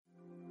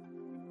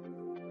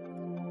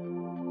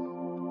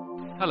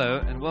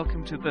Hello and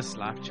welcome to this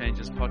Life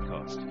Changes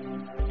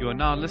podcast. You are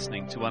now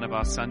listening to one of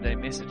our Sunday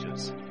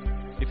messages.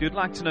 If you'd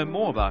like to know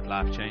more about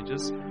Life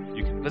Changes,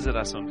 you can visit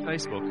us on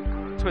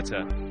Facebook,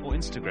 Twitter, or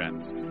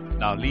Instagram.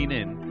 Now lean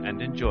in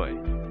and enjoy.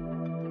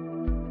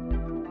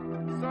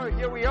 So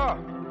here we are,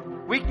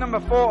 week number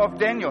 4 of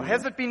Daniel.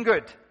 Has it been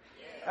good?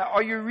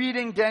 Are you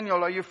reading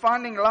Daniel? Are you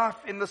finding life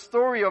in the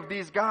story of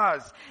these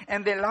guys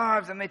and their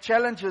lives and their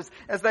challenges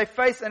as they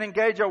face and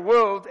engage a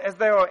world as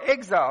they are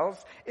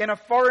exiles in a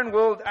foreign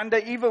world under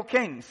evil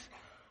kings?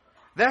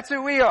 That's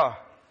who we are.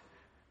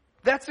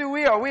 That's who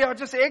we are. We are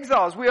just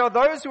exiles. We are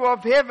those who are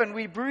of heaven.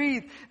 We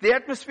breathe the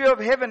atmosphere of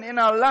heaven in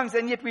our lungs,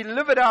 and yet we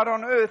live it out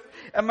on earth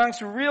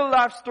amongst real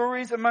life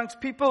stories, amongst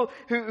people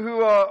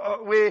who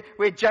are where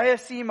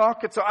JSE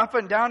markets are up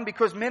and down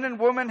because men and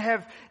women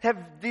have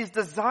these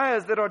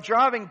desires that are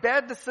driving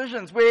bad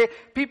decisions, where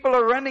people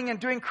are running and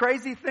doing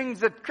crazy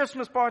things at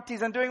Christmas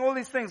parties and doing all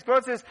these things.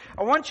 God says,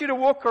 I want you to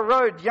walk a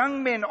road,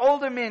 young men,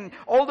 older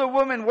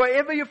women,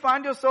 wherever you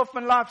find yourself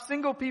in life,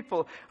 single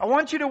people. I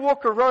want you to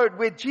walk a road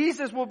where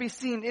Jesus will be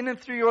seen in and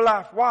through your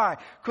life. Why?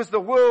 Because the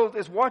world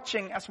is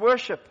watching us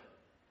worship.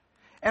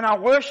 And our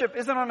worship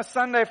isn't on a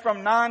Sunday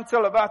from 9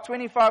 till about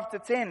 25 to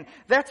 10.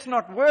 That's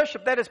not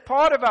worship. That is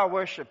part of our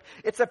worship.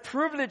 It's a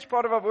privileged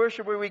part of our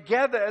worship where we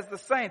gather as the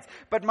saints.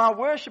 But my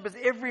worship is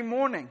every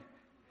morning.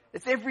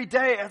 It's every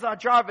day as I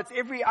drive. It's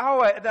every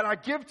hour that I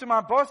give to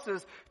my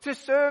bosses to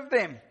serve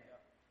them.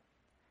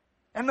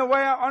 And the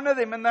way I honor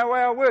them and the way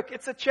I work.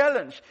 It's a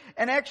challenge.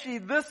 And actually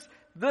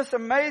this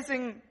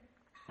amazing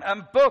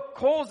book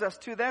calls us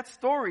to that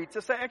story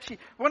to say, actually,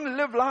 we want to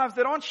live lives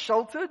that aren't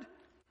sheltered.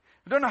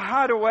 We don't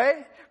hide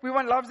away. We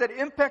want lives that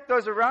impact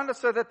those around us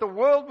so that the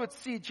world would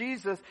see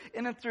Jesus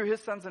in and through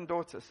his sons and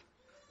daughters.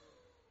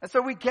 And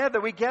so we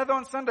gather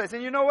on Sundays.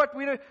 And you know what?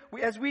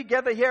 As we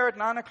gather here at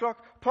 9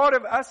 o'clock, part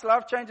of us,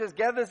 Life Changers,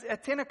 gathers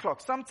at 10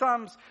 o'clock.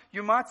 Sometimes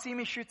you might see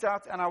me shoot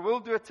out, and I will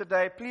do it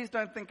today. Please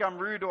don't think I'm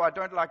rude or I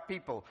don't like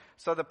people.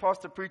 So the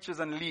pastor preaches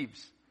and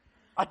leaves.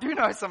 I do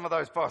know some of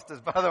those pastors,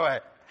 by the way.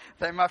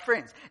 They're my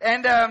friends.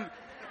 And,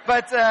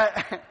 but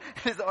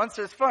his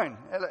answer his phone.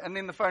 And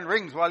then the phone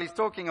rings while he's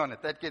talking on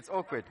it. That gets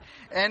awkward.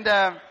 And,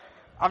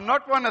 I'm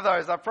not one of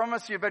those, I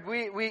promise you. But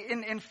we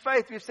in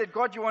faith, we've said,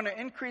 God, you want to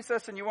increase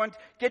us and you want to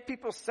get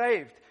people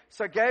saved.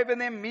 So Gabe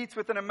and them meets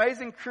with an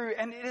amazing crew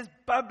and it is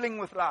bubbling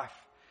with life.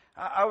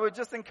 I would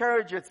just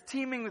encourage you. It's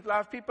teeming with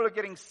life. People are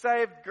getting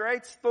saved.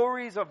 Great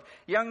stories of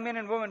young men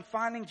and women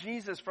finding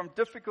Jesus from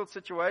difficult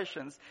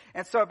situations.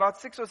 And so about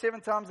 6 or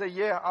 7 times a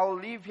year, I'll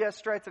leave here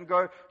straight and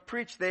go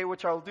preach there,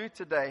 which I'll do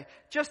today.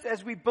 Just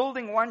as we're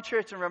building one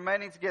church and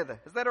remaining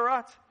together. Is that all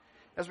right?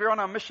 As we're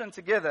on our mission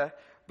together.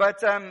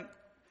 But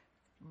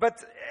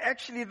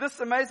actually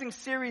this amazing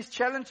series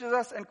challenges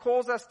us and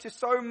calls us to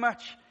so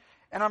much.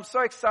 And I'm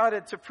so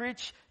excited to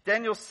preach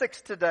Daniel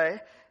 6 today.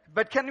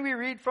 But can we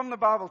read from the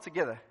Bible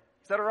together?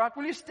 Is that all right?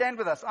 Will you stand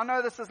with us? I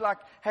know this is like,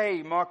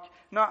 hey, Mark.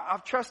 No,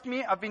 trust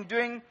me, I've been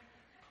doing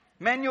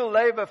manual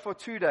labor for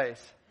 2 days.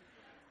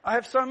 I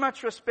have so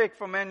much respect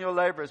for manual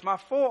laborers. My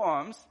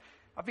forearms,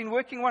 I've been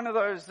working one of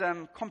those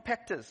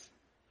compactors.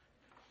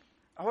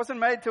 I wasn't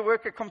made to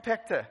work a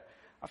compactor.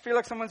 I feel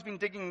like someone's been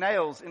digging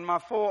nails in my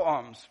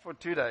forearms for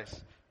 2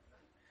 days.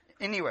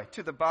 Anyway,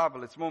 to the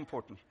Bible, it's more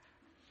important.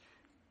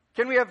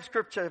 Can we have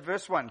scripture,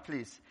 verse 1,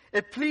 please?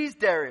 It pleased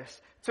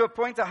Darius to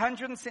appoint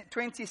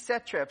 120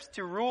 satraps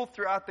to rule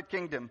throughout the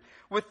kingdom,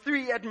 with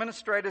 3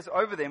 administrators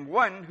over them,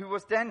 one who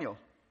was Daniel.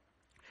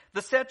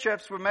 The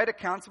satraps were made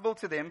accountable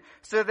to them,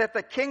 so that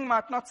the king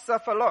might not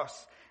suffer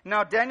loss.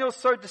 Now Daniel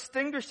so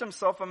distinguished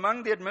himself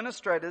among the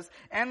administrators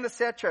and the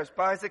satraps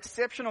by his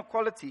exceptional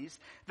qualities,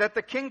 that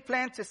the king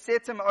planned to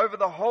set him over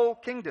the whole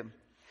kingdom.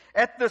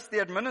 At this,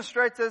 the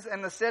administrators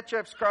and the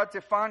satraps tried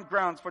to find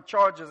grounds for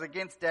charges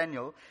against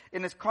Daniel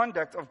in his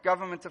conduct of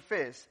government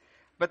affairs,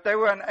 but they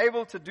were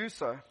unable to do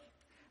so.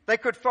 They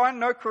could find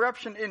no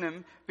corruption in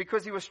him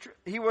because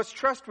he was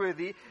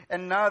trustworthy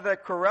and neither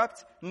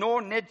corrupt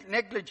nor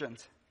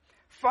negligent.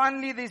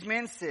 Finally, these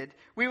men said,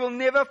 we will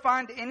never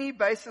find any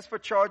basis for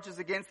charges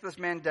against this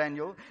man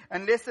Daniel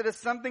unless it has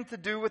something to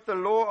do with the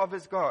law of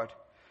his God.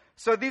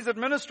 So these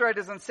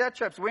administrators and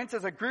satraps went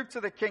as a group to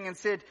the king and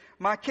said,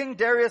 my king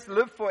Darius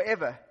live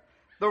forever.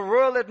 The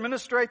royal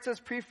administrators,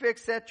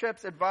 prefects,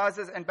 satraps,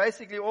 advisors, and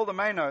basically all the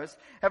Manos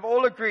have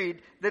all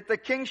agreed that the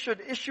king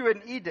should issue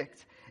an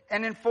edict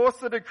and enforce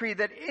the decree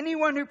that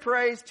anyone who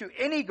prays to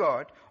any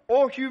god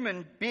or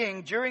human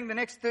being during the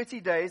next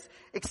 30 days,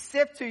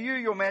 except to you,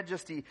 your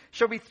majesty,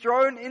 shall be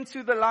thrown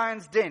into the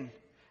lion's den.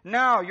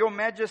 Now, your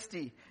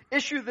majesty,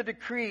 issue the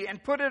decree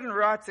and put it in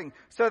writing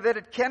so that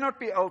it cannot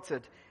be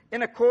altered,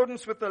 in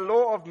accordance with the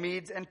law of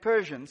Medes and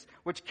Persians,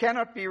 which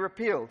cannot be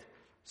repealed.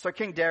 So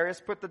King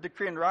Darius put the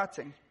decree in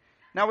writing.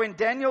 Now when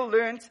Daniel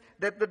learned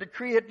that the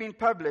decree had been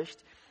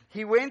published,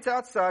 he went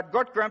outside,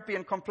 got grumpy,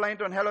 and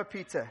complained on Hello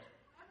Peter.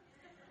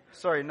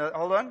 Sorry, no,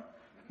 hold on.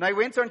 Now he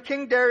went on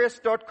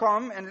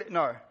KingDarius.com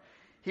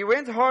he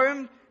went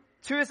home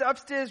to his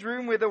upstairs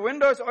room where the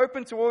windows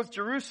opened towards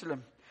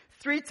Jerusalem.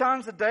 3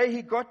 times a day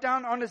he got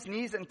down on his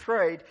knees and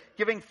prayed,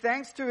 giving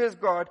thanks to his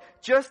God,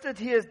 just as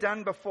he has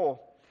done before.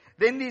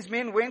 Then these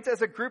men went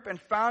as a group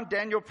and found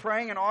Daniel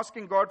praying and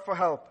asking God for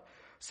help.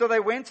 So they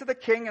went to the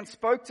king and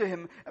spoke to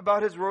him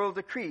about his royal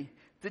decree.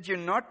 Did you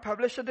not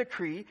publish a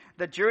decree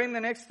that during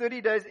the next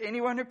 30 days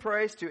anyone who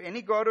prays to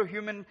any god or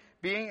human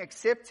being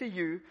except to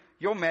you,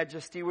 your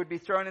majesty, would be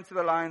thrown into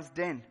the lion's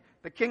den?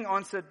 The king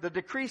answered, the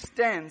decree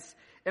stands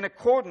in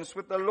accordance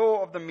with the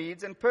law of the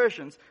Medes and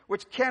Persians,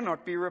 which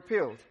cannot be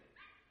repealed.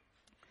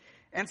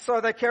 And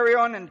so they carry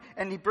on,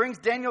 and he brings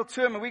Daniel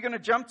to him, and we're going to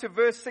jump to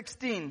verse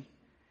 16.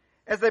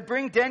 As they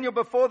bring Daniel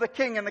before the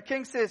king, and the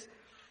king says,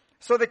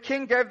 so the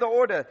king gave the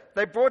order.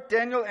 They brought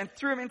Daniel and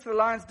threw him into the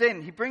lion's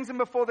den. He brings him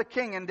before the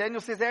king, and Daniel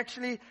says,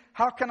 actually,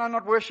 how can I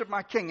not worship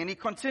my king? And he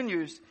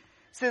continues,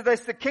 says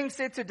this, the king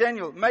said to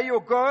Daniel, may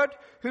your God,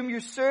 whom you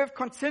serve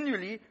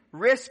continually,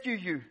 rescue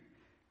you.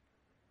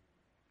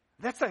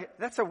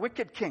 That's a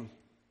wicked king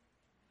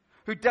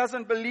who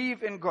doesn't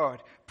believe in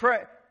God,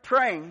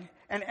 praying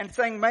and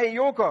saying, may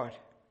your God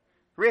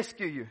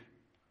rescue you.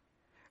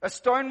 A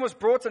stone was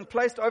brought and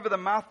placed over the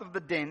mouth of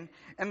the den,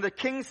 and the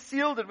king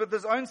sealed it with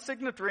his own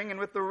signet ring and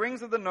with the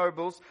rings of the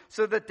nobles,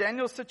 so that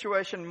Daniel's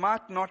situation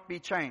might not be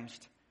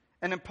changed.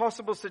 An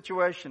impossible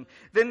situation.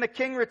 Then the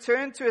king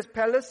returned to his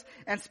palace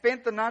and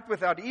spent the night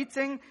without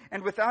eating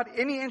and without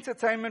any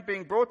entertainment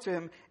being brought to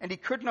him, and he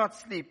could not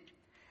sleep.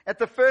 At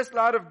the first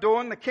light of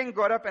dawn, the king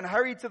got up and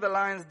hurried to the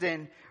lion's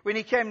den. When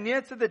he came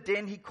near to the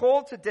den, he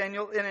called to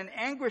Daniel in an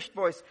anguished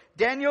voice,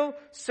 Daniel,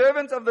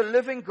 servant of the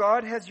living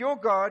God, has your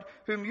God,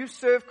 whom you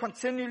serve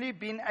continually,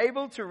 been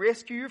able to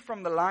rescue you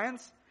from the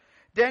lions?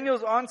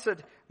 Daniel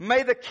answered,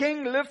 may the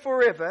king live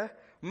forever.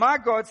 My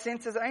God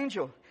sent his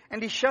angel,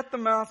 and he shut the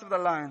mouths of the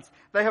lions.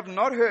 They have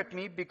not hurt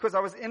me, because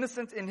I was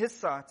innocent in his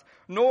sight,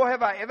 nor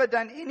have I ever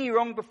done any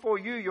wrong before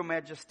you, your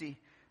majesty.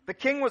 The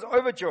king was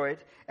overjoyed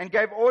and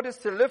gave orders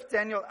to lift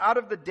Daniel out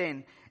of the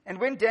den. And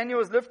when Daniel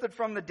was lifted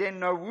from the den,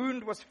 no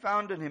wound was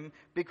found in him,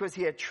 because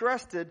he had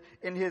trusted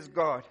in his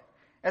God.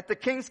 At the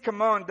king's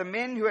command, the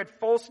men who had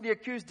falsely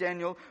accused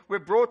Daniel were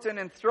brought in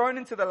and thrown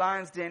into the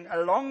lion's den,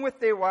 along with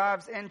their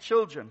wives and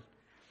children.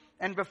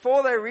 And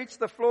before they reached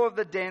the floor of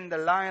the den, the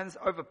lions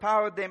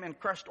overpowered them and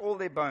crushed all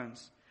their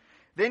bones.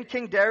 Then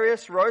King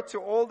Darius wrote to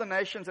all the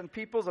nations and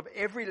peoples of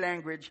every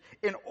language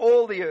in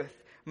all the earth,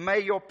 may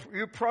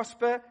you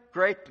prosper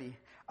greatly.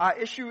 I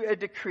issue a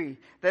decree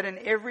that in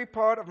every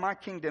part of my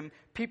kingdom,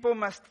 people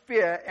must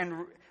fear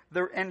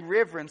and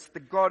reverence the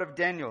God of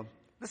Daniel.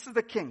 This is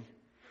the king.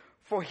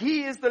 For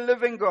he is the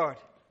living God,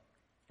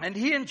 and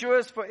he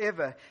endures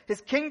forever.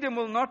 His kingdom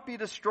will not be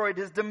destroyed.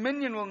 His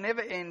dominion will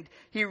never end.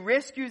 He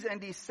rescues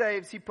and he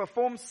saves. He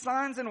performs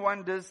signs and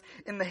wonders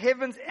in the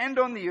heavens and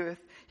on the earth.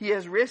 He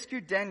has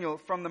rescued Daniel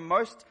from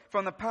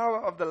the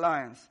power of the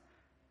lions.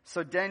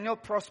 So Daniel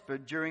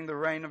prospered during the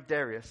reign of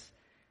Darius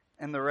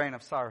and the reign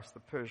of Cyrus the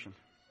Persian.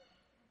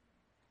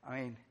 I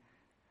mean,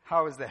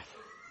 how is that?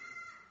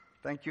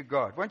 Thank you,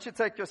 God. Why don't you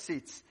take your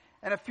seats?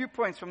 And a few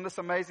points from this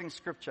amazing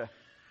scripture.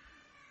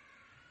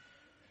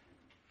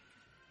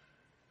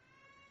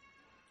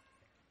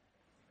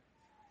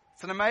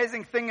 It's an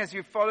amazing thing as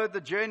you follow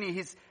the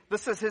journey.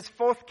 This is his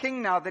 4th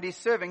king now that he's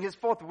serving, his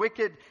 4th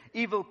wicked,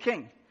 evil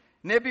king.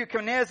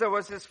 Nebuchadnezzar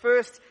was his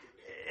first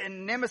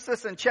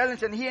nemesis and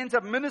challenge, and he ends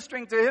up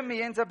ministering to him.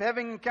 He ends up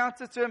having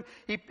encounters to him.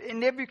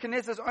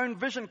 Nebuchadnezzar's own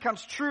vision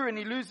comes true, and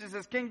he loses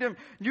his kingdom.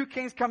 New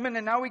kings come in,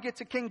 and now we get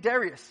to King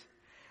Darius.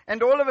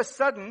 And all of a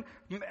sudden,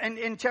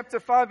 in chapter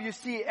 5, you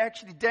see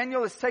actually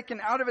Daniel is taken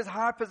out of his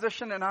high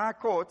position in high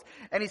court,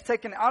 and he's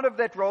taken out of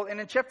that role. And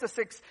in chapter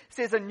 6, it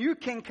says a new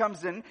king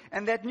comes in,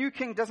 and that new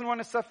king doesn't want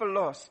to suffer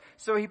loss.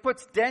 So he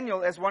puts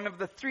Daniel as one of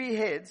the 3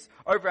 heads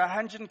over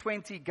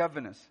 120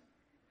 governors.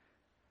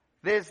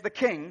 There's the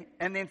king,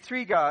 and then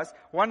 3 guys.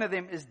 One of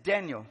them is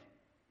Daniel.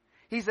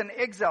 He's an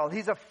exile.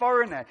 He's a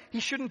foreigner.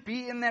 He shouldn't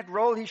be in that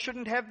role. He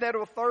shouldn't have that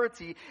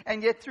authority.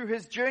 And yet through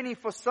his journey,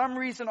 for some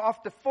reason,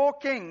 after 4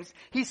 kings,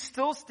 he's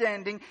still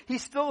standing.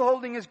 He's still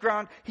holding his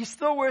ground. He's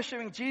still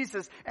worshiping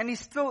Jesus. And he's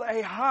still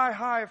a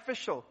high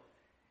official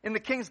in the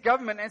king's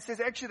government. And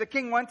says, actually, the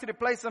king wanted to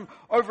place him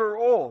over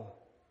all.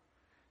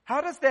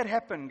 How does that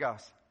happen,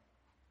 guys?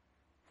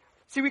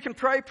 See, we can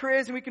pray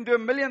prayers and we can do a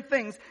million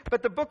things,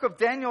 but the book of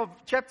Daniel,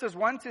 chapters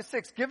 1 to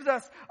 6, gives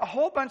us a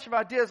whole bunch of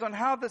ideas on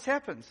how this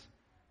happens.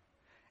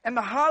 And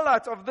the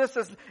highlight of this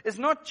is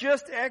not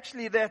just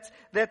actually that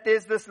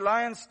there's this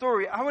lion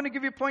story. I want to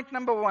give you point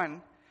number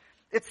 1.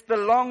 It's the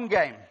long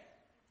game.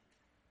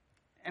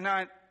 And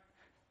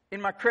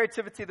in my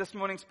creativity this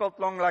morning, spelt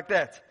long like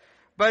that.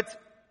 But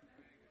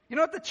you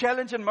know what the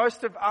challenge in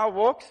most of our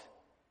walks?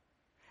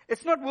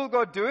 It's not will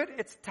God do it,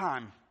 it's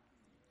time.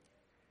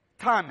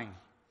 Timing.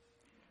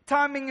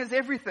 Timing is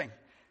everything.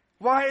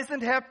 Why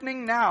isn't it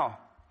happening now?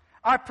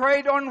 I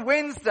prayed on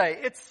Wednesday.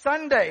 It's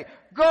Sunday.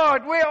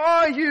 God, where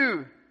are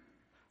you?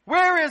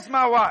 Where is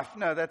my wife?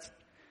 No, that's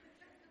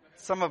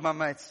some of my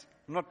mates.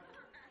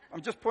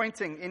 I'm just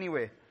pointing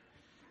anywhere.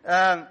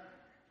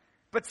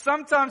 But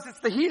sometimes it's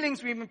the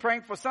healings we've been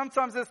praying for.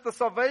 Sometimes it's the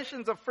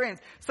salvations of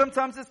friends.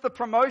 Sometimes it's the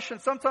promotion.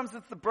 Sometimes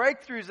it's the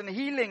breakthroughs and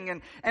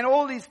healing and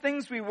all these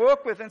things we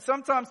work with. And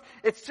sometimes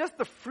it's just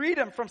the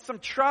freedom from some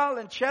trial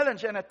and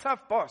challenge and a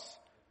tough boss.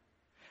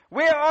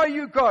 Where are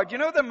you, God? You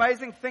know the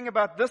amazing thing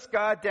about this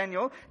guy,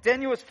 Daniel?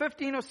 Daniel was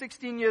 15 or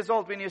 16 years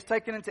old when he was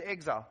taken into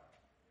exile.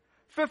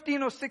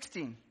 15 or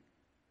 16.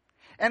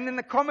 And then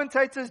the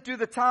commentators do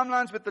the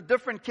timelines with the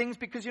different kings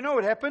because you know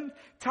what happened?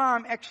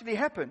 Time actually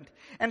happened.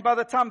 And by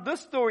the time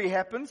this story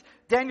happens,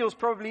 Daniel's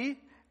probably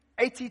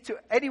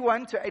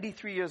 81 to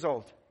 83 years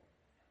old.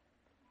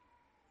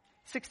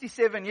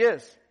 67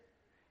 years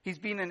he's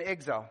been in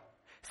exile.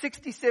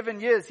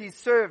 67 years he's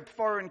served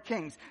foreign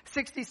kings.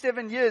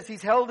 67 years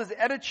he's held his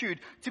attitude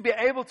to be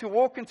able to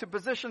walk into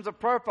positions of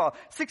profile.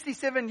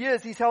 67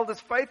 years he's held his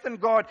faith in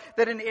God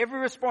that in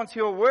every response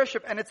he'll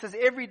worship, and it's his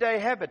everyday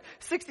habit.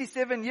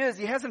 67 years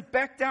he hasn't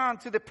backed down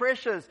to the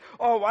pressures.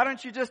 Oh, why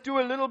don't you just do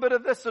a little bit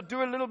of this or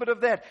do a little bit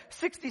of that?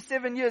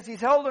 67 years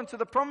he's held onto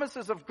the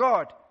promises of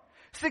God.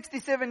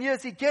 67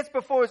 years he gets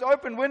before his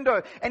open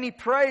window and he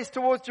prays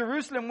towards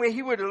Jerusalem where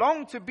he would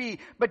long to be.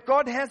 But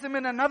God has him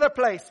in another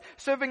place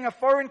serving a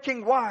foreign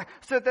king. Why?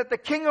 So that the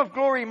King of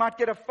Glory might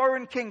get a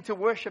foreign king to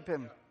worship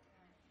him.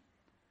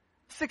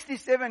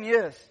 67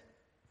 years.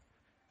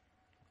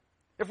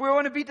 If we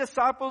want to be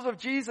disciples of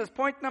Jesus,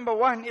 point number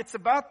one, it's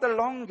about the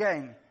long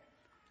game.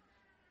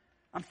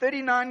 I'm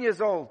 39 years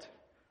old.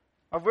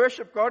 I've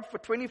worshiped God for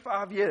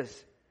 25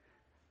 years,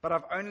 but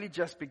I've only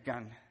just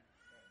begun.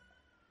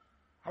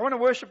 I want to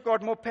worship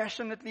God more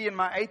passionately in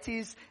my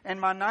 80s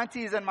and my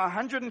 90s and my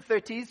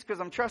 130s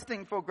because I'm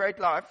trusting for great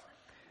life.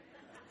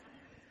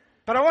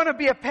 But I want to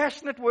be a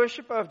passionate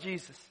worshiper of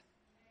Jesus.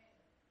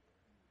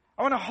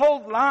 I want to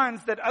hold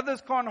lines that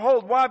others can't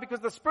hold. Why?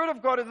 Because the Spirit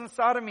of God is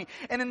inside of me.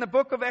 And in the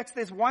book of Acts,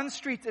 there's one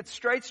street. It's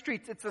Straight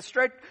Street. It's the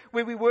street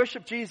where we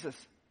worship Jesus.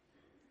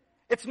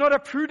 It's not a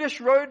prudish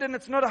road and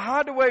it's not a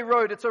hideaway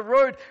road. It's a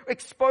road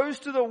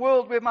exposed to the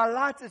world where my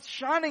light is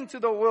shining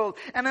to the world.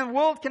 And the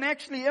world can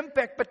actually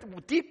impact,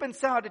 but deep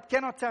inside it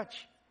cannot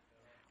touch.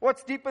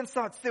 What's deep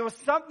inside? There was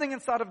something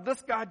inside of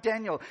this guy,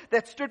 Daniel,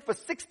 that stood for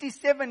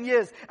 67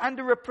 years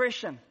under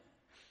oppression.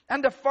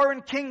 Under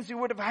foreign kings who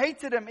would have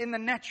hated him in the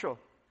natural.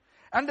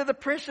 Under the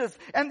pressures.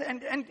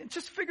 And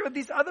just figure out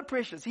these other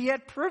pressures. He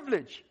had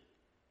privilege.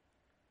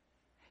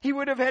 He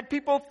would have had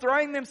people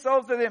throwing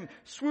themselves at him,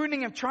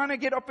 swooning him, trying to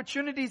get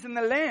opportunities in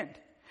the land.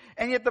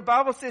 And yet the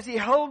Bible says he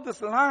held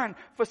this line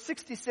for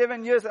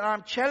 67 years, and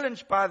I'm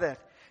challenged by that.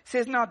 It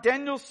says, now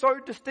Daniel so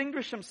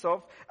distinguished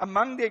himself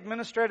among the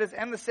administrators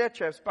and the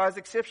satraps by his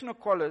exceptional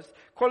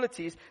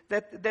qualities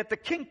that the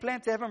king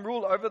planned to have him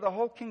rule over the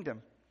whole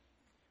kingdom.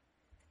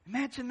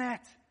 Imagine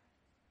that.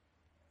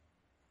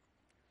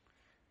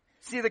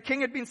 See, the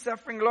king had been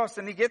suffering loss,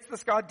 and he gets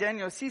this guy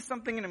Daniel, sees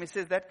something in him. He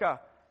says, that guy.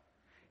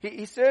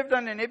 He served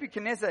under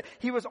Nebuchadnezzar.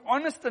 He was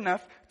honest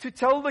enough to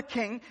tell the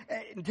king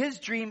his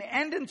dream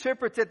and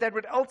interpret it that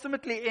would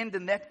ultimately end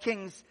in that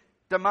king's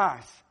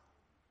demise.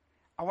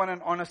 I want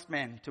an honest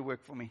man to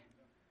work for me.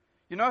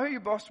 You know who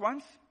your boss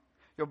wants?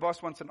 Your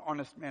boss wants an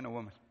honest man or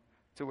woman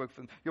to work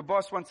for them. Your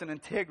boss wants an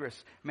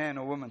integrous man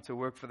or woman to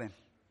work for them.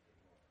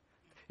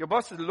 Your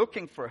boss is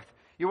looking for it.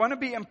 You want to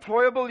be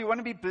employable. You want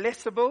to be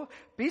blessable.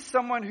 Be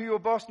someone who your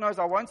boss knows,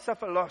 I won't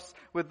suffer loss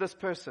with this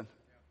person.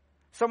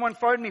 Someone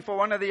phoned me for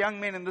one of the young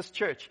men in this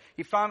church.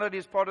 He found out he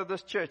was part of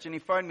this church, and he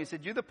phoned me. He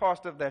said, you're the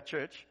pastor of that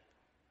church.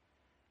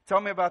 Tell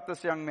me about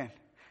this young man.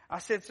 I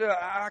said, sir,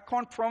 I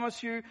can't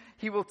promise you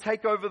he will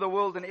take over the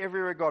world in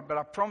every regard, but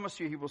I promise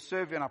you he will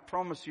serve you, and I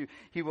promise you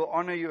he will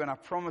honor you, and I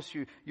promise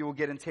you you will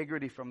get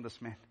integrity from this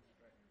man.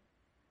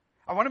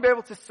 I want to be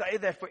able to say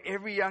that for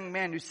every young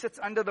man who sits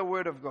under the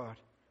word of God.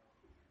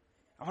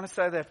 I want to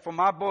say that for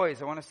my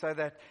boys. I want to say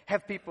that,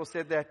 have people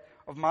said that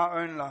of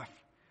my own life.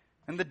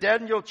 And the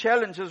Daniel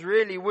challenge is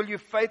really, will you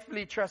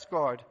faithfully trust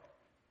God? ...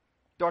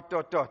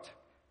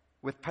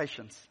 with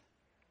patience.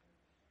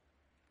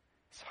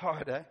 It's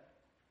hard, eh?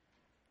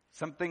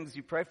 Some things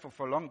you pray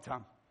for a long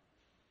time.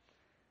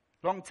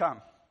 Long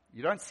time.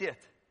 You don't see it.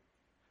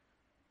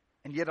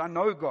 And yet I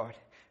know God.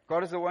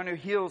 God is the one who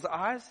heals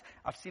eyes.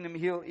 I've seen him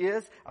heal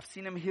ears. I've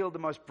seen him heal the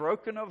most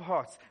broken of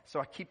hearts. So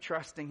I keep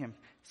trusting him.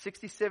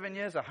 67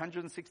 years,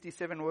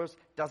 167 words,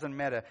 doesn't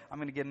matter. I'm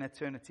going to get an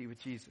eternity with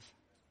Jesus.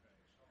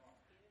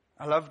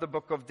 I love the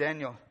book of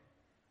Daniel.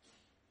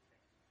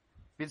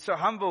 Been so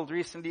humbled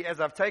recently as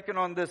I've taken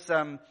on this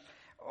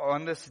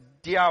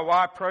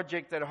DIY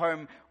project at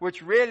home,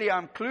 which really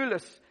I'm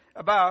clueless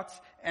about,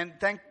 and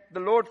thank the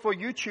Lord for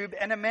YouTube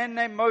and a man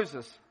named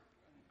Moses.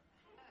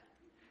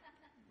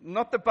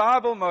 Not the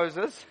Bible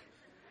Moses.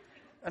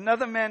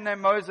 Another man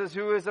named Moses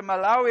who is a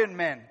Malawian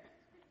man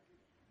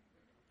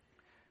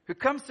who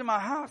comes to my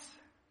house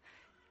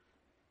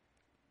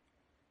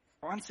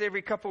once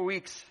every couple of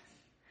weeks.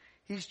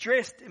 He's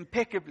dressed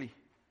impeccably.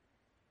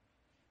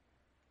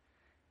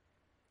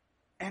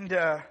 And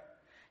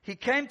he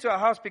came to our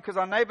house because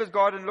our neighbor's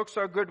garden looked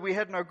so good. We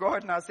had no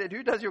garden. I said,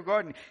 who does your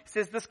garden? He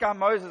says, this guy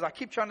Moses. I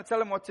keep trying to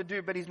tell him what to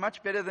do, but he's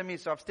much better than me,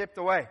 so I've stepped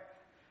away.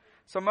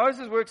 So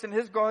Moses works in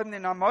his garden,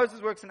 and now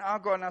Moses works in our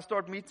garden. I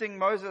start meeting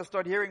Moses. I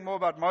start hearing more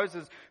about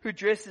Moses, who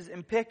dresses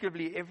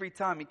impeccably every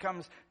time he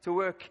comes to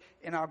work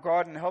in our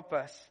garden, help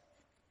us.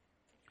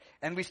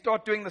 And we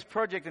start doing this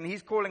project, and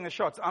he's calling the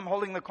shots. I'm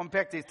holding the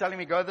compactor. He's telling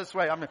me, go this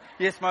way.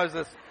 Yes,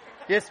 Moses.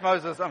 Yes,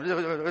 Moses.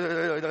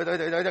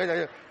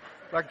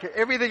 Like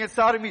everything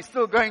inside of me is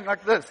still going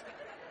like this.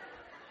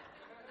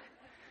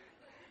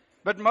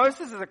 But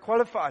Moses is a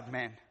qualified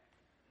man.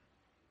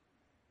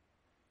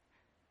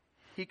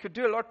 He could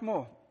do a lot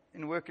more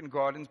in work in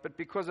gardens, but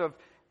because of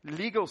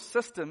legal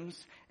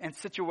systems and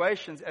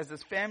situations, as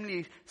his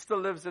family still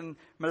lives in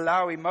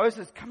Malawi,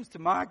 Moses comes to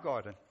my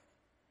garden.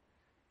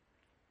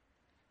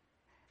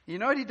 You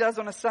know what he does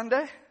on a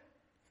Sunday?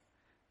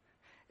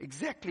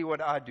 Exactly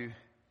what I do.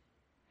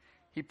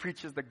 He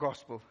preaches the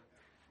gospel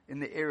in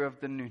the area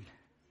of the noon.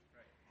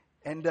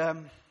 And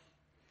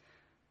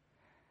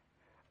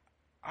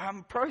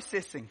I'm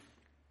processing.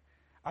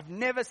 I've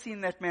never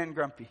seen that man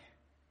grumpy.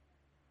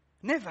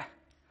 Never.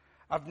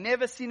 I've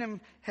never seen him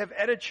have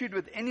attitude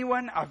with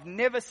anyone. I've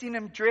never seen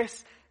him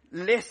dress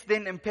less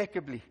than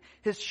impeccably.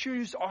 His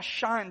shoes are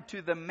shined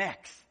to the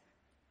max.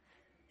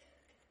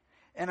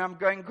 And I'm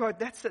going, God,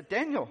 that's a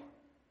Daniel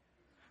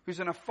who's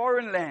in a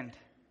foreign land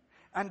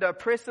under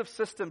oppressive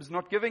systems,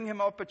 not giving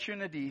him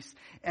opportunities.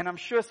 And I'm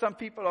sure some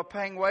people are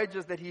paying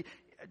wages that he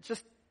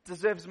just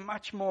deserves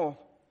much more.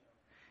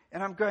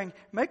 And I'm going,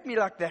 make me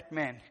like that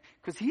man.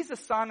 Because he's a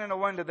sign and a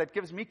wonder that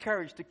gives me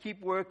courage to keep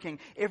working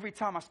every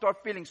time I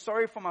start feeling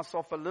sorry for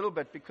myself a little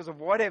bit because of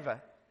whatever.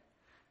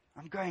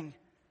 I'm going,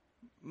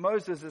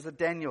 Moses is a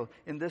Daniel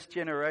in this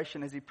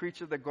generation as he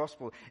preaches the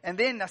gospel. And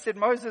then I said,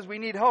 Moses, we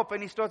need help.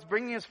 And he starts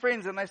bringing his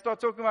friends and they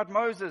start talking about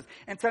Moses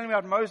and telling me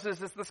about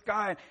Moses is this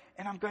guy.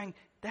 And I'm going,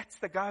 that's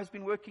the guy who's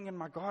been working in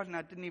my garden.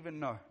 I didn't even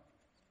know. I'm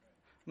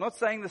not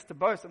saying this to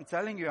boast. I'm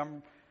telling you,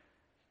 I'm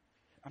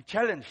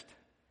challenged.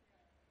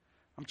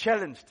 I'm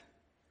challenged.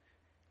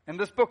 And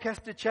this book has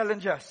to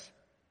challenge us.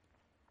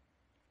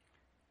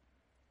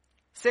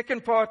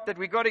 Second part that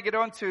we got to get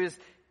onto is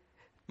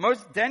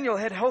Daniel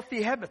had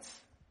healthy habits.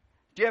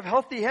 Do you have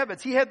healthy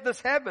habits? He had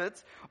this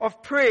habit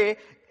of prayer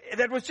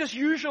that was just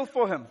usual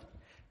for him.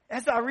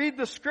 As I read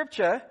the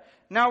scripture,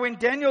 now when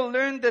Daniel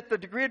learned that the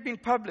decree had been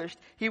published,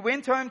 he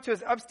went home to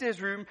his upstairs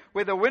room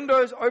where the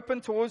windows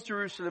opened towards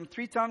Jerusalem.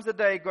 3 times a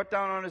day, got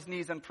down on his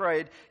knees and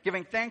prayed,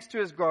 giving thanks to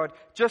his God,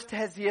 just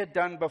as he had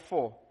done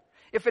before.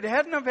 If it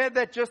hadn't have had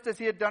that just as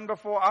he had done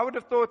before, I would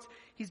have thought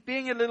he's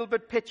being a little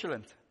bit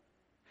petulant.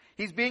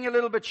 He's being a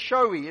little bit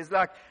showy. He's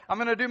like, I'm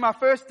going to do my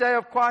first day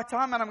of quiet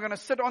time and I'm going to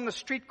sit on the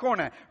street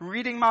corner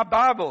reading my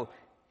Bible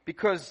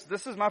because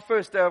this is my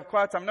first day of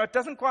quiet time. No, it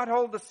doesn't quite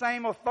hold the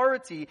same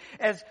authority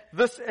as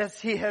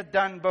he had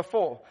done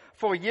before.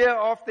 For year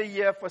after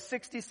year, for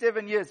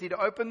 67 years, he'd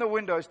opened the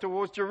windows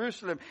towards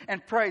Jerusalem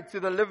and prayed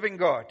to the living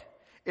God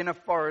in a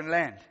foreign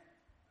land.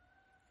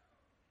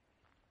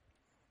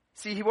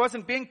 See, he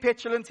wasn't being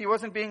petulant, he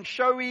wasn't being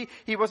showy,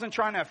 he wasn't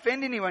trying to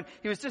offend anyone,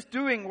 he was just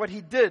doing what he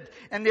did.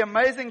 And the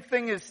amazing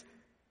thing is,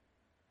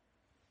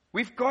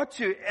 we've got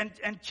to,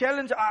 and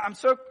challenge, I'm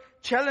so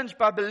challenged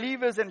by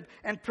believers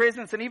and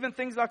presence, and even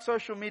things like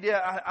social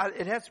media,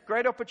 it has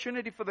great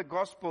opportunity for the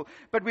gospel,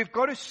 but we've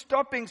got to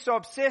stop being so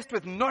obsessed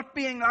with not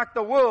being like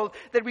the world,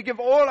 that we give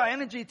all our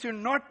energy to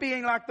not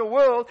being like the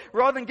world,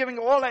 rather than giving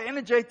all our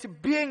energy to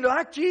being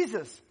like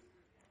Jesus.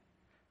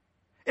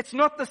 It's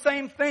not the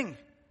same thing.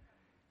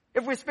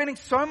 If we're spending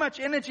so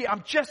much energy,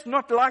 I'm just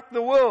not like the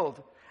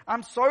world.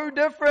 I'm so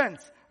different.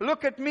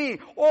 Look at me.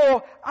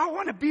 Or I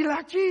want to be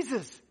like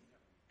Jesus.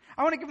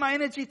 I want to give my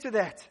energy to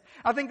that.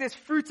 I think there's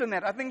fruit in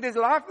that. I think there's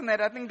life in that.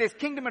 I think there's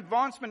kingdom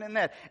advancement in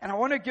that. And I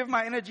want to give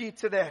my energy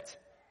to that.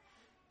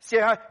 See,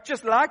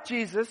 just like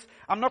Jesus,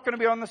 I'm not going to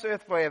be on this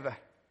earth forever.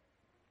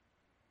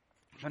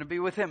 I'm going to be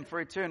with him for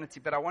eternity.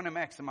 But I want to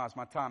maximize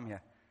my time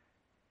here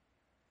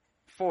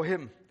for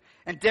him.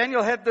 And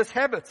Daniel had this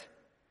habit.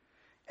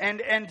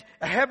 And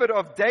a habit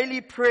of daily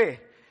prayer.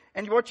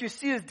 And what you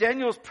see is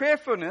Daniel's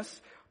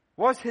prayerfulness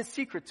was his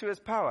secret to his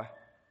power.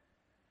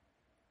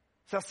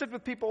 So I sit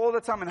with people all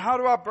the time, and how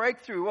do I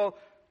break through? Well,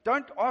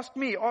 don't ask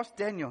me, ask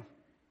Daniel.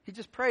 He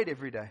just prayed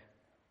every day.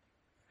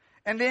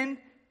 And then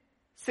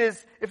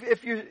says,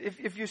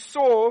 if you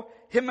saw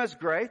him as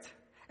great,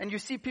 and you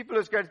see people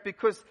as great, it's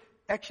because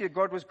actually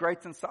God was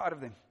great inside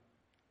of them.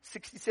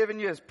 67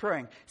 years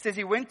praying. It says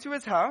he went to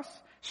his house,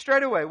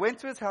 straight away went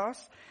to his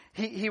house.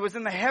 He was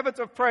in the habit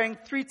of praying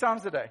 3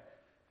 times a day.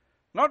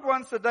 Not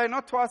once a day,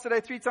 not twice a day,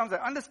 3 times a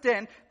day.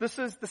 Understand, this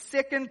is the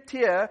second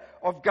tier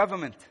of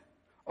government,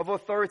 of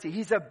authority.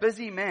 He's a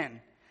busy man.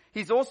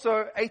 He's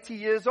also 80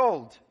 years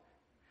old.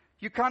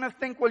 You kind of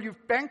think, well,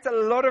 you've banked a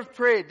lot of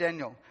prayer,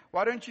 Daniel.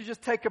 Why don't you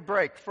just take a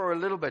break for a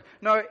little bit?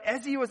 No,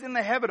 as he was in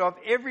the habit of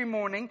every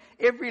morning,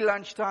 every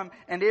lunchtime,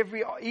 and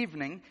every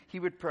evening, he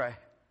would pray.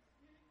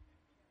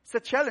 It's a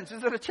challenge.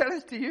 Is it a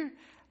challenge to you?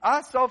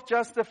 I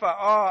self-justify.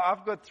 Oh,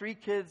 I've got 3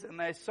 kids and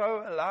they're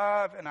so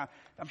alive, and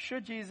I'm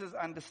sure Jesus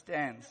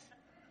understands.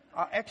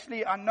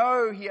 I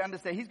know he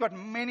understands. He's got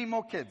many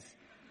more kids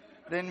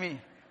than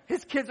me.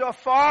 His kids are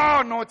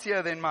far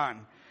naughtier than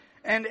mine.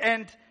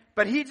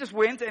 But he just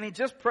went and he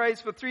just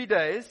prays for 3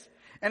 days.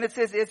 And it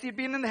says, as he'd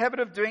been in the habit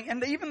of doing,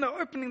 and even the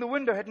opening the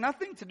window had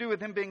nothing to do with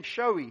him being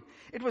showy.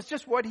 It was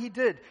just what he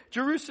did.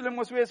 Jerusalem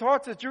was where his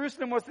heart is.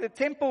 Jerusalem was where the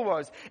temple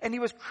was. And he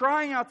was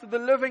crying out to the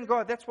living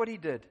God. That's what he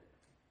did.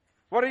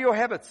 What are your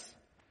habits?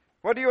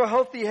 What are your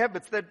healthy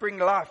habits that bring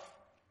life?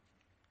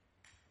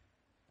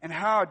 And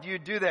how do you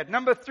do that?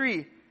 Number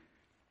 3,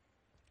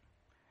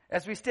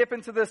 as we step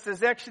into this,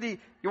 is actually,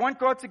 you want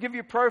God to give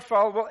you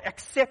profile, well,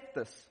 accept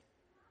this.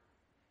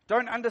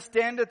 Don't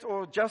understand it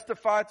or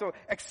justify it, or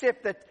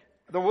accept that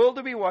the world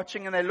will be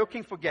watching and they're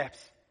looking for gaps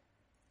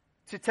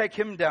to take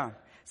him down.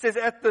 It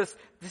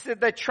says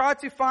they tried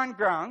to find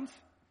grounds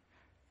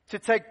to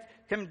take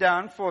him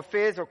down for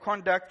affairs or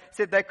conduct.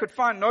 Said they could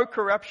find no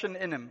corruption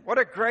in him. What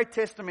a great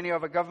testimony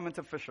of a government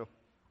official.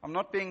 I'm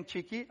not being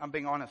cheeky, I'm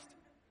being honest.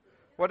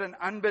 What an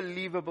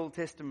unbelievable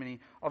testimony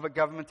of a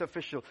government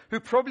official who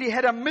probably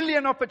had 1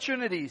 million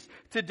opportunities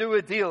to do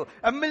a deal.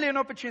 1 million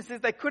opportunities.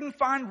 They couldn't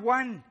find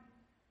one.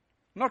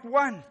 Not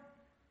one.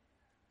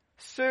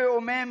 Sir or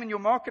ma'am in your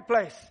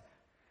marketplace,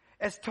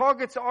 as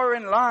targets are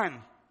in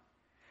line.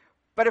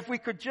 But if we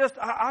could just,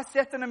 I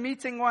sat in a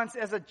meeting once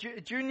as a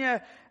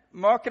junior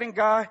marketing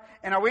guy,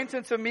 and I went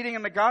into a meeting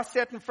and the guy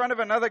sat in front of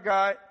another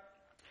guy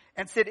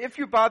and said, if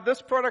you buy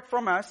this product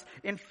from us,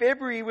 in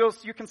February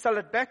you can sell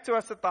it back to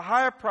us at the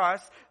higher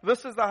price.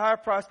 This is the higher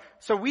price.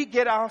 So we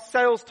get our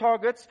sales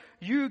targets,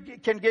 you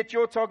can get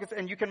your targets,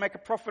 and you can make a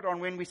profit on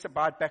when we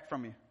buy it back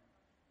from you.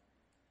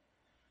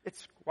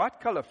 It's white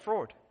collar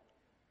fraud.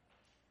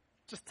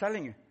 Just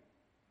telling you.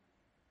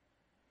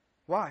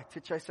 Why? To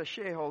chase a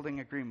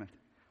shareholding agreement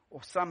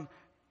or some.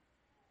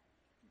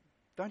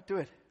 Don't do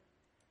it.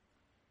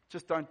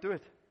 Just don't do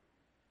it.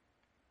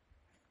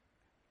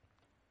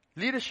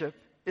 Leadership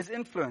is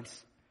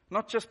influence,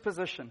 not just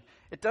position.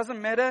 It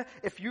doesn't matter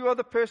if you are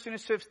the person who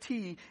serves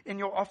tea in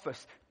your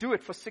office. Do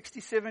it for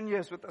 67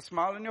 years with a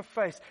smile on your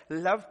face.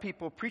 Love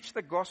people, preach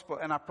the gospel,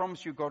 and I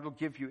promise you God will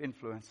give you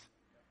influence.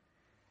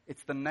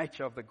 It's the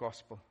nature of the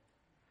gospel.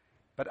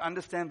 But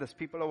understand this,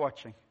 people are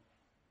watching.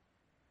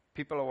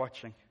 People are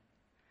watching.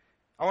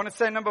 I want to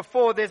say number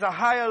 4, there's a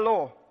higher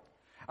law.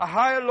 A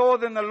higher law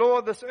than the law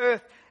of this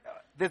earth.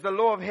 There's the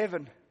law of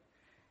heaven.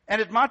 And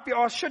it might be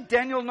asked, should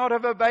Daniel not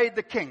have obeyed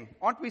the king?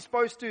 Aren't we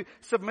supposed to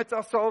submit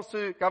ourselves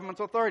to government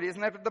authority?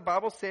 Isn't that what the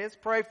Bible says?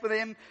 Pray for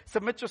them,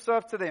 submit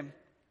yourself to them.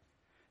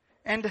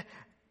 And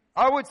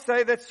I would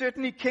say that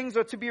certainly kings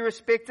are to be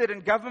respected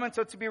and governments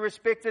are to be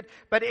respected.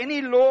 But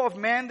any law of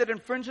man that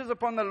infringes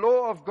upon the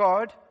law of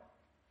God,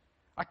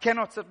 I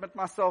cannot submit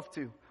myself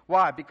to.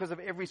 Why? Because of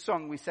every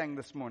song we sang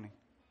this morning.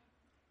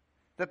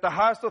 That the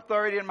highest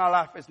authority in my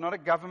life is not a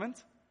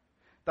government.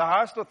 The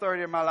highest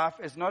authority in my life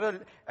is not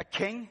a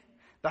king.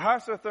 The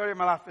highest authority in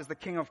my life is the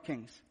King of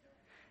Kings.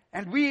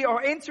 And we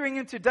are entering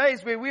into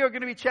days where we are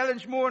going to be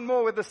challenged more and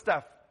more with this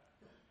stuff.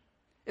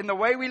 In the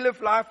way we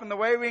live life and the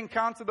way we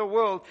encounter the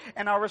world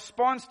and our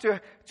response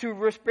to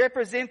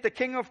represent the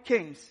King of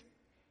Kings.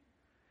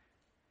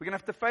 We're going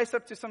to have to face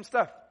up to some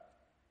stuff.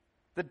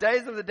 The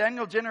days of the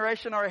Daniel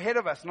generation are ahead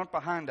of us, not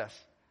behind us.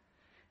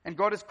 And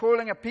God is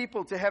calling a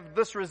people to have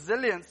this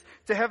resilience,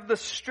 to have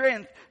this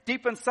strength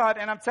deep inside.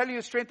 And I'm telling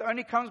you, strength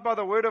only comes by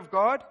the Word of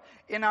God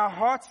in our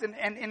hearts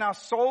and in our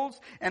souls.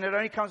 And it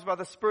only comes by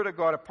the Spirit of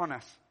God upon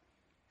us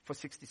for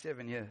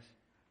 67 years.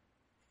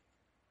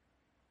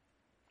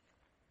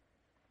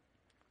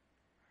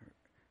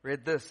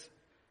 Read this.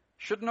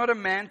 Should not a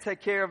man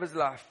take care of his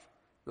life?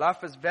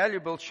 Life is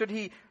valuable. Should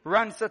he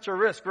run such a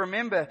risk?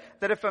 Remember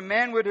that if a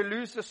man were to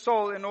lose his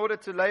soul in order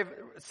to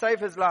save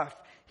his life,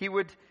 he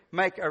would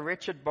make a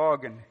wretched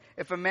bargain.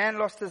 If a man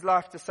lost his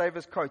life to save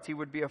his coat, he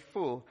would be a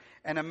fool.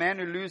 And a man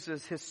who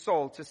loses his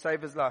soul to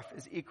save his life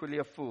is equally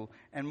a fool,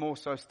 and more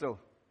so still.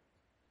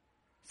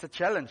 It's a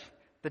challenge.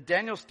 The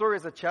Daniel story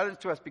is a challenge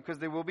to us because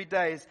there will be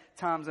days,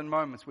 times, and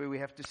moments where we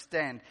have to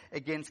stand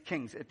against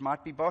kings. It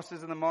might be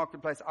bosses in the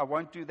marketplace. I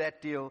won't do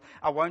that deal.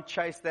 I won't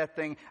chase that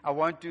thing. I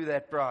won't do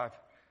that bribe.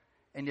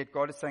 And yet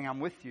God is saying, I'm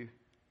with you.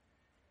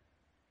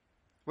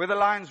 Were the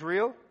lions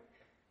real?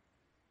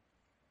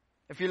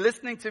 If you're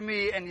listening to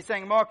me and you're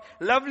saying, Mark,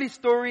 lovely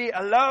story. I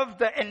love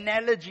the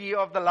analogy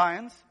of the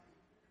lions.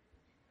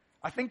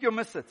 I think you'll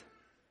miss it.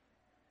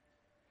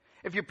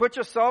 If you put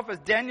yourself as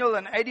Daniel,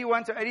 an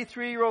 81 to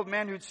 83-year-old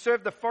man who'd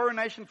served the foreign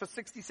nation for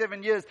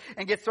 67 years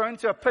and gets thrown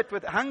into a pit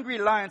with hungry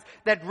lions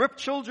that rip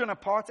children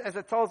apart, as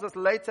it tells us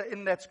later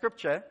in that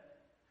scripture,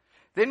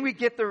 then we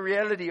get the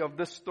reality of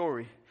this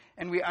story.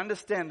 And we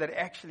understand that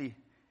actually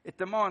it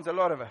demands a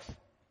lot of us.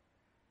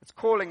 It's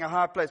calling a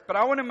high place. But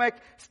I want to make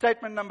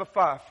statement number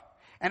 5.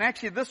 And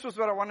actually this was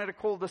what I wanted to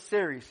call this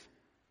series.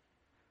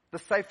 The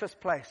safest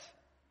place.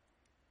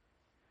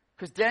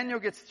 Because Daniel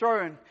gets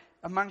thrown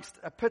amongst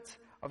a pit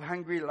of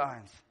hungry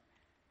lions.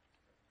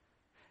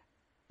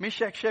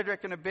 Meshach,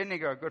 Shadrach, and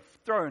Abednego got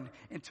thrown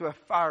into a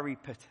fiery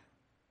pit.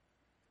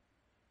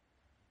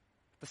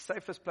 The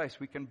safest place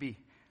we can be,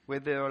 where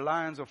there are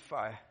lions of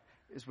fire,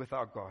 is with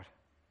our God.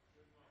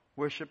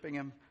 Worshipping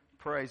Him,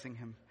 praising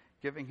Him,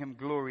 giving Him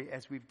glory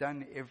as we've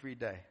done every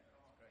day.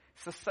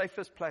 It's the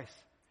safest place.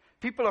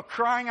 People are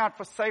crying out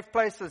for safe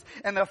places,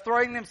 and they're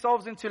throwing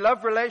themselves into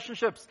love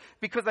relationships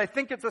because they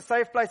think it's a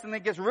safe place, and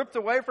it gets ripped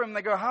away from them.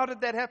 They go, how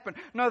did that happen?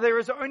 No, there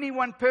is only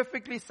one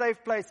perfectly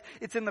safe place.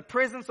 It's in the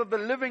presence of the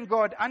living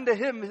God, under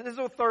Him, His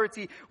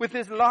authority, with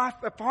His life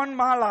upon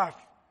my life.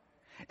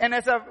 And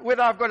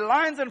whether I've got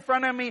lions in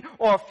front of me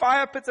or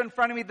fire pits in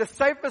front of me, the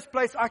safest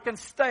place I can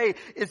stay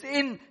is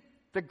in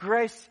the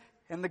grace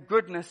and the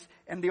goodness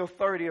and the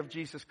authority of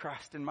Jesus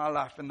Christ in my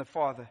life and the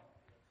Father.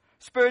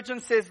 Spurgeon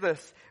says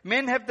this: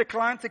 men have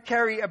declined to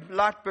carry a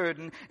light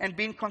burden and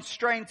been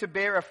constrained to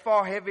bear a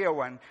far heavier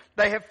one.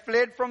 They have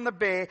fled from the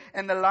bear,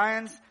 and the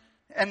lion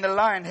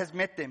has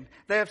met them.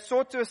 They have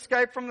sought to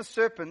escape from the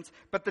serpent,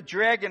 but the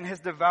dragon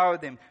has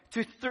devoured them.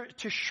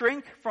 To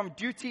shrink from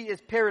duty is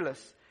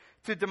perilous.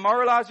 To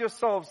demoralize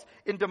yourselves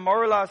in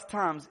demoralized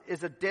times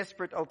is a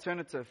desperate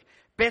alternative.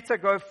 Better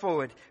go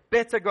forward.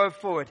 Better go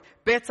forward.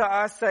 Better,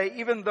 I say,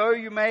 even though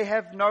you may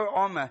have no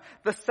armor,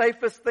 the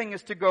safest thing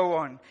is to go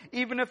on.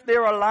 Even if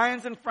there are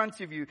lions in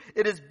front of you,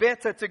 it is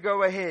better to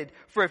go ahead.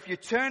 For if you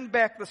turn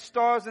back, the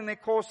stars in their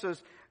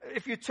courses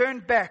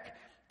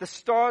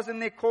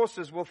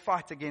will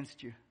fight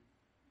against you.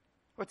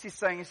 What's he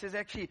saying? He says,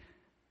 actually,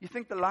 you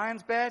think the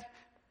lion's bad?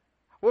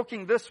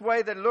 Walking this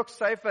way that looks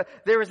safer,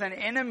 there is an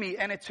enemy,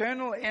 an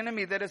eternal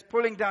enemy that is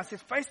pulling down. He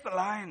says, face the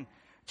lion.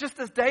 Just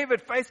as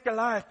David faced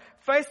Goliath.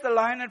 Face the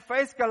lion and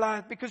face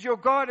Goliath, because your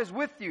God is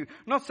with you.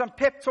 Not some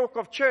pep talk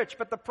of church,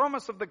 but the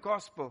promise of the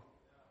gospel.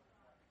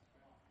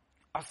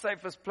 Our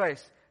safest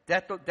place.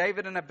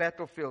 David in a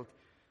battlefield.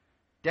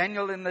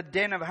 Daniel in the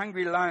den of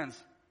hungry lions.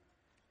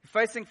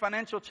 You're facing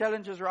financial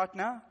challenges right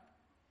now?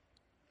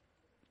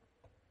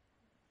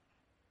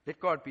 Let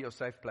God be your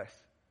safe place.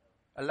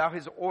 Allow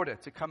His order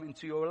to come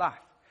into your life.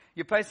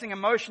 You're facing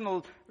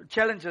emotional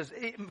challenges.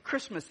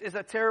 Christmas is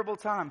a terrible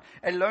time,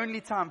 a lonely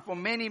time for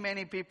many,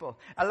 many people.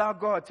 Allow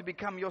God to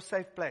become your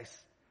safe place.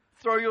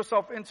 Throw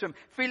yourself into Him,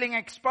 feeling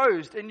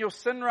exposed in your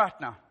sin right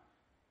now.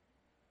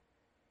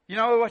 You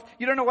know what?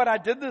 You don't know what I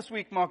did this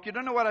week, Mark. You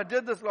don't know what I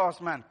did this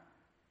last month.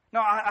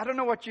 No, I don't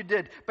know what you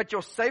did. But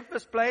your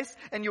safest place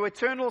and your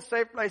eternal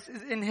safe place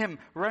is in Him.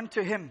 Run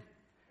to Him.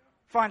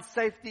 Find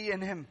safety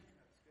in Him.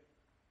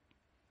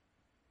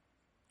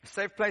 A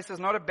safe place is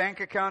not a bank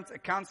account, a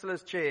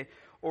counselor's chair,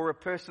 or a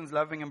person's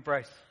loving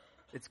embrace.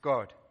 It's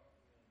God.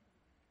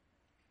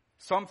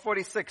 Psalm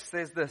 46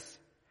 says this: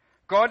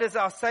 God is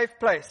our safe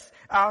place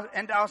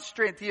and our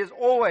strength. He is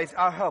always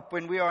our help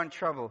when we are in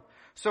trouble.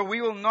 So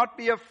we will not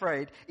be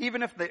afraid,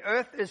 even if the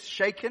earth is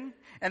shaken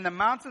and the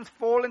mountains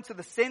fall into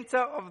the center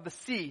of the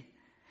sea.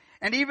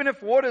 And even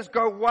if waters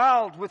go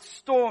wild with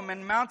storm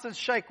and mountains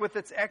shake with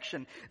its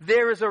action,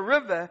 there is a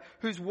river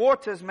whose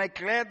waters make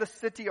glad the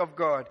city of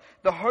God,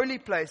 the holy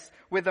place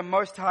where the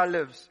Most High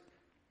lives.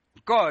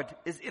 God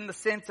is in the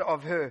center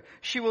of her.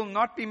 She will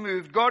not be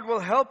moved. God will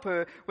help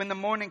her when the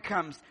morning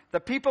comes. The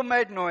people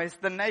made noise.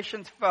 The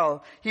nations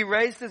fell. He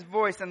raised His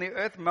voice and the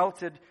earth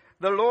melted.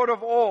 The Lord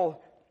of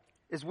all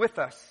is with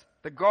us.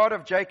 The God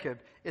of Jacob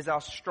is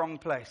our strong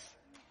place.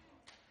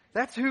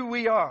 That's who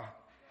we are.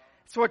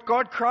 It's what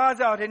God cries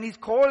out and He's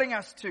calling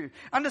us to.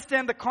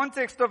 Understand the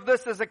context of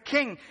this as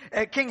King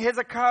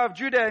Hezekiah of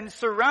Judah, and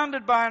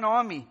surrounded by an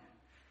army.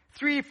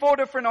 3-4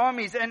 different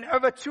armies, and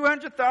over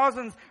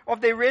 200,000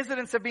 of their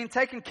residents have been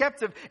taken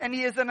captive, and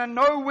he is in a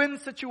no-win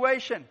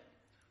situation.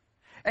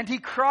 And he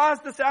cries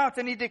this out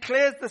and he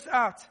declares this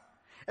out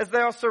as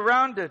they are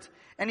surrounded.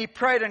 And he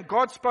prayed and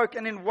God spoke,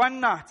 and in one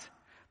night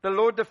the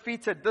Lord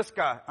defeated this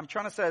guy. I'm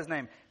trying to say his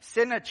name.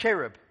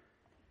 Sennacherib.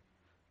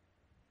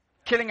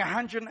 Killing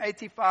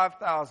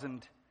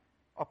 185,000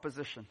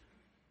 opposition.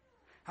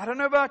 I don't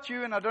know about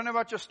you and I don't know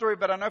about your story,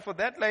 but I know for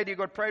that lady who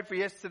got prayed for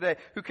yesterday,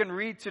 who can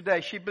read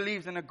today, she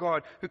believes in a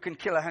God who can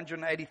kill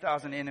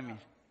 180,000 enemies.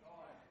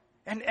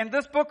 And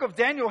this book of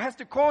Daniel has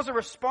to cause a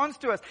response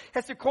to us,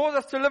 has to cause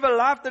us to live a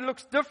life that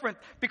looks different,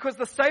 because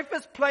the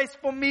safest place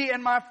for me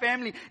and my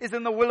family is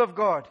in the will of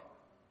God.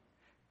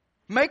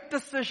 Make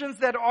decisions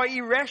that are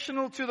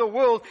irrational to the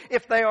world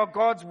if they are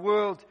God's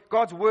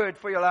word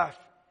for your life.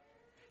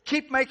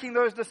 Keep making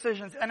those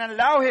decisions and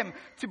allow Him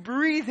to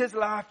breathe His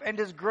life and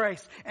His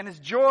grace and His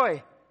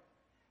joy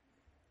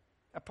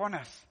upon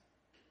us.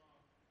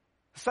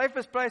 The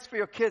safest place for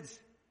your kids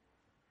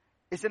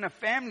is in a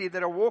family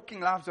that are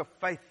walking lives of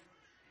faith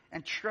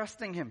and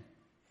trusting Him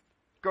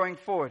going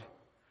forward.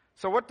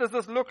 So what does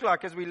this look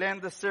like as we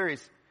land this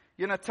series?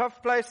 You're in a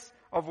tough place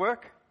of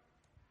work?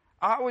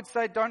 I would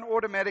say don't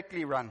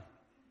automatically run.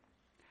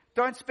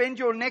 Don't spend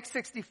your next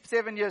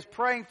 67 years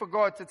praying for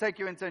God to take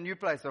you into a new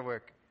place of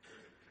work.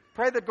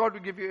 Pray that God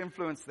would give you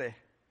influence there,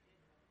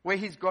 where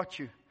He's got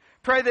you.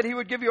 Pray that He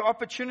would give you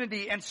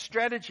opportunity and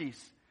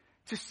strategies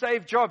to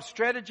save jobs,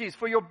 strategies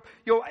for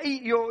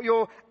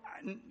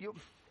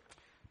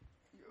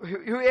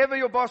whoever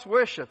your boss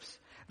worships,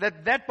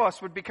 that boss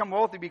would become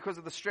wealthy because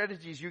of the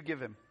strategies you give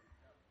him.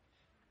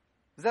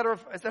 Is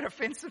that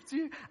offensive to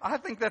you? I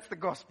think that's the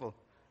gospel.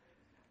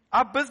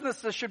 Our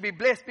businesses should be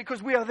blessed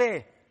because we are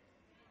there.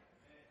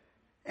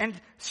 And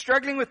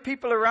struggling with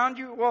people around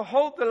you, well,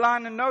 hold the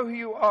line and know who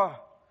you are.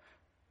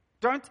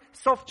 Don't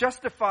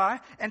self-justify.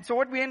 And so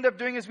what we end up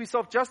doing is we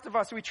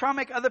self-justify. So we try and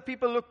make other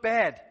people look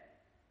bad.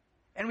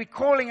 And we're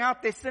calling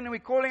out their sin and we're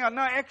calling out,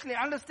 no, actually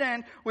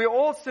understand, we're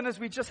all sinners.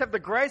 We just have the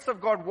grace of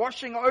God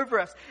washing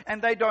over us,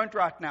 and they don't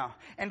right now.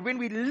 And when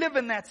we live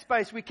in that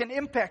space, we can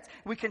impact,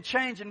 we can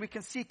change, and we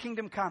can see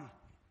kingdom come.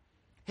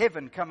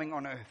 Heaven coming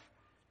on earth.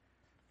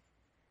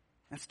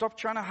 And stop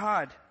trying to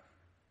hide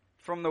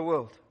from the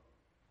world.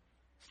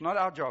 It's not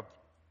our job.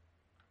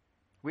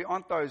 We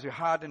aren't those who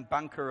hide and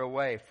bunker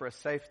away for a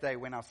safe day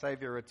when our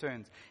Savior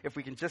returns. If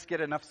we can just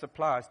get enough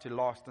supplies to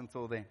last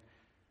until then.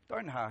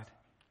 Don't hide.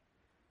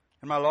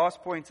 And my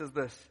last point is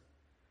this.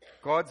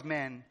 God's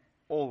man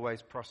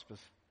always prospers.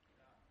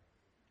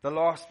 The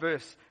last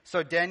verse.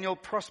 So Daniel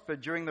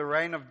prospered during the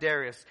reign of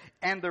Darius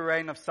and the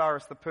reign of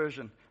Cyrus the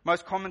Persian.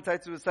 Most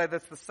commentators would say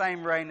that's the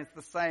same reign, it's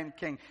the same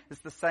king,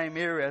 it's the same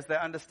era as they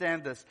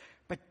understand this.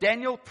 But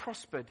Daniel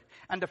prospered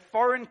under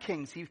foreign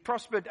kings. He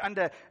prospered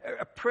under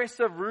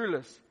oppressive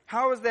rulers.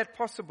 How is that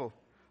possible?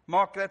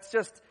 Mark, that's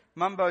just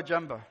mumbo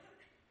jumbo.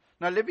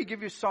 Now let me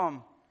give you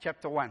Psalm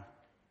chapter 1.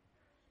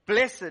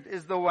 Blessed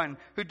is the one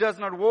who does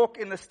not walk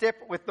in the step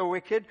with the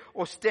wicked,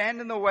 or stand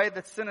in the way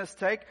that sinners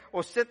take,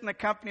 or sit in the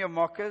company of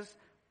mockers.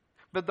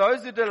 But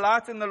those who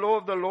delight in the law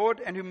of the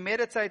Lord and who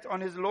meditate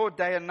on his law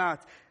day and night,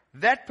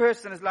 that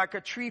person is like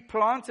a tree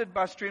planted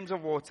by streams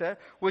of water,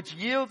 which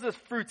yields its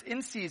fruit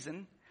in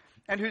season,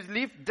 and whose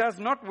leaf does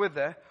not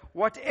wither.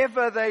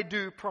 Whatever they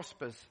do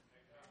prospers.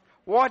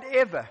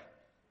 Whatever.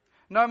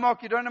 No,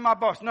 Mark, you don't know my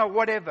boss. No,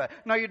 whatever.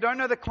 No, you don't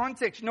know the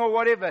context. No,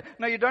 whatever.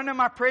 No, you don't know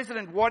my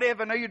president.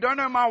 Whatever. No, you don't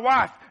know my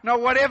wife. No,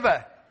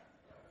 whatever.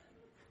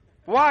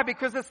 Why?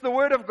 Because it's the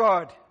Word of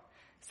God.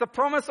 It's the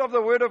promise of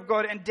the Word of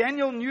God. And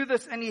Daniel knew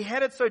this, and he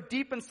had it so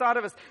deep inside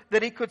of us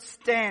that he could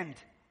stand.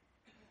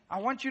 I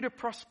want you to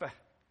prosper.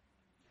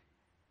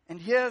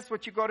 And here's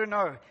what you got to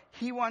know.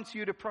 He wants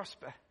you to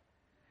prosper.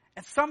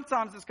 And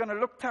sometimes it's going to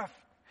look tough.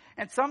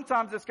 And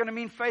sometimes it's going to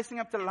mean facing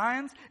up to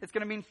lions. It's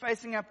going to mean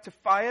facing up to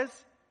fires.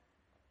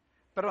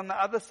 But on the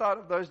other side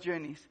of those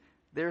journeys,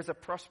 there is a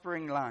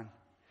prospering line.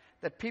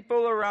 That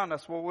people around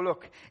us will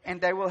look,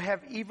 and they will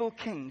have evil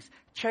kings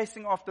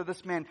chasing after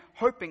this man,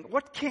 hoping.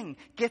 What king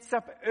gets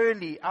up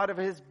early out of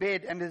his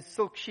bed and his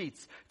silk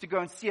sheets to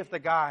go and see if the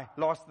guy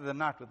lasted the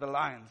night with the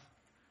lions?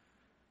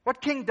 What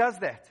king does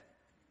that?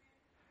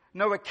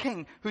 No, a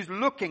king who's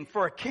looking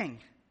for a king.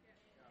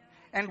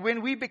 And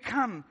when we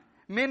become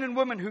men and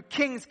women who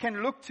kings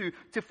can look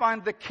to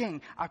find the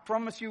king, I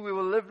promise you we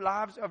will live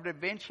lives of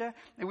adventure,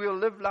 and we will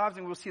live lives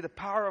and we'll see the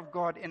power of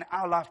God in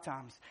our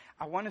lifetimes.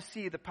 I want to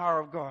see the power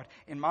of God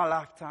in my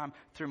lifetime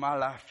through my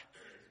life.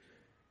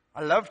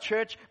 I love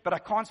church, but I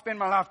can't spend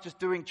my life just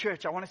doing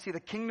church. I want to see the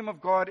kingdom of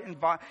God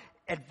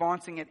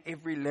advancing at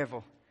every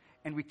level.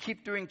 And we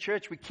keep doing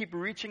church, we keep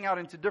reaching out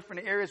into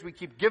different areas, we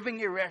keep giving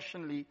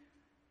irrationally.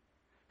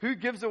 Who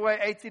gives away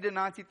 80 to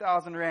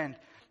 90,000 rand?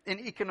 In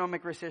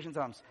economic recession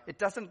times? It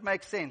doesn't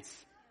make sense.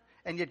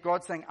 And yet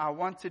God's saying, I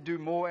want to do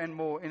more and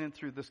more in and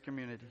through this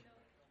community.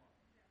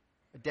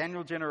 A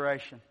Daniel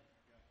generation,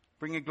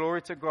 bringing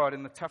glory to God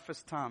in the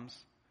toughest times.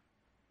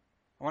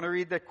 I want to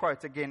read that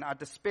quote again. I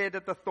despaired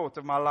at the thought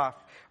of my life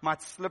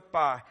might slip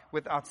by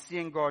without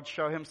seeing God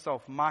show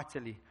himself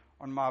mightily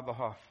on my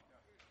behalf.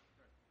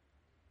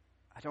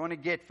 I don't want to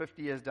get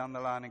 50 years down the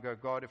line and go,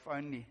 God, if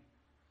only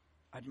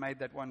I'd made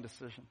that one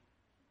decision.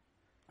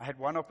 I had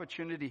one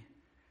opportunity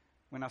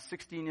when I was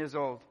 16 years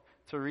old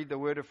to read the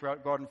Word of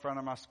God in front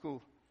of my school.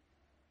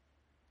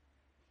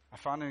 I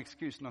found an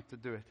excuse not to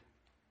do it.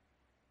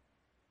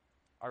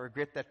 I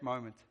regret that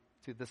moment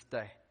to this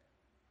day.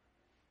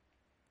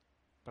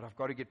 But I've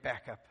got to get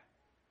back up.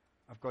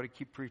 I've got to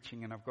keep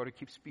preaching, and I've got to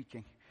keep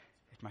speaking.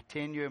 At my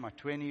 10-year, my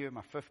 20-year,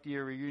 my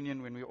 50-year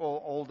reunion, when we're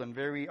all old and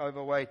very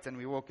overweight, and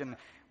we walk in,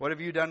 what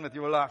have you done with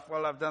your life?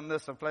 Well, I've done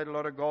this. I've played a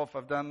lot of golf.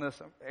 I've done this.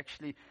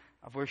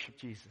 I've worshipped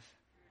Jesus.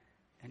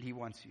 And He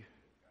wants you.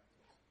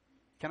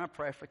 Can I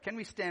pray for? Can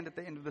we stand at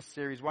the end of this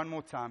series one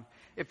more time?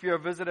 If you're a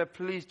visitor,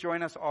 please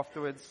join us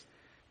afterwards.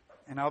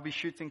 And I'll be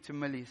shooting to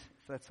Millie's,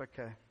 if that's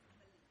okay.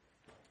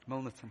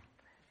 Milnerton.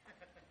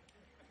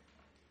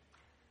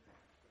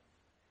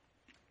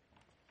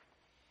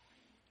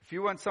 If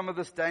you want some of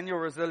this Daniel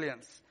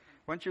resilience,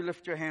 why don't you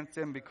lift your hand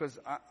to Him, because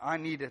I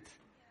need it.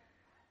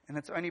 And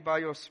it's only by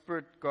your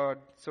Spirit, God.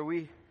 So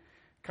we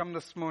come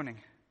this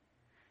morning,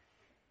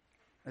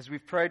 as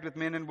we've prayed with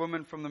men and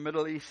women from the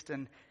Middle East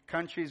and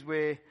countries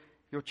where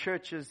your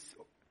church is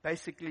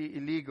basically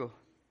illegal.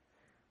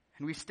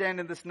 And we stand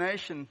in this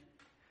nation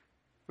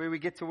where we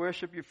get to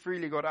worship you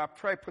freely, God. I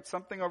pray, put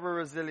something of a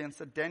resilience,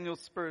 a Daniel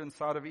spirit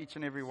inside of each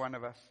and every one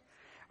of us.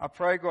 I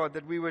pray, God,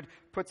 that we would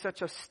put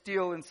such a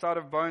steel inside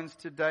of bones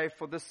today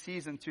for this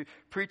season to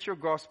preach your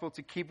gospel,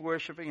 to keep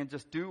worshiping and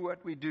just do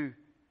what we do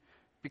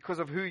because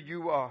of who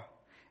you are.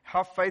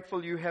 How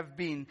faithful you have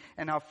been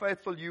and how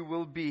faithful you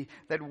will be.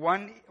 That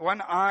one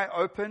eye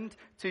opened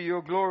to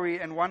your glory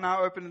and one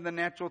eye opened in the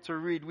natural to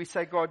read. We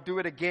say, God, do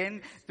it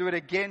again, do it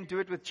again, do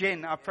it with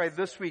Jen. I pray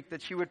this week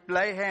that she would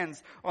lay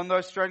hands on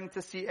those struggling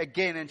to see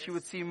again, and she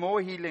would see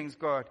more healings,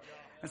 God.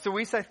 And so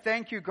we say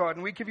thank you, God,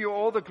 and we give you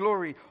all the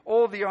glory,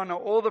 all the honor,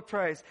 all the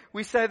praise.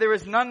 We say there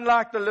is none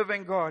like the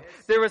living God.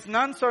 There is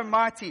none so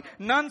mighty,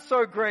 none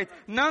so great,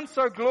 none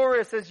so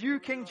glorious as you,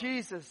 King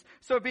Jesus.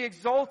 So be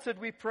exalted,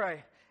 we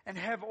pray, and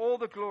have all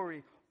the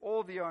glory,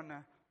 all the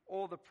honor,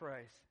 all the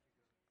praise.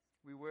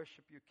 We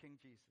worship you, King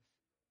Jesus.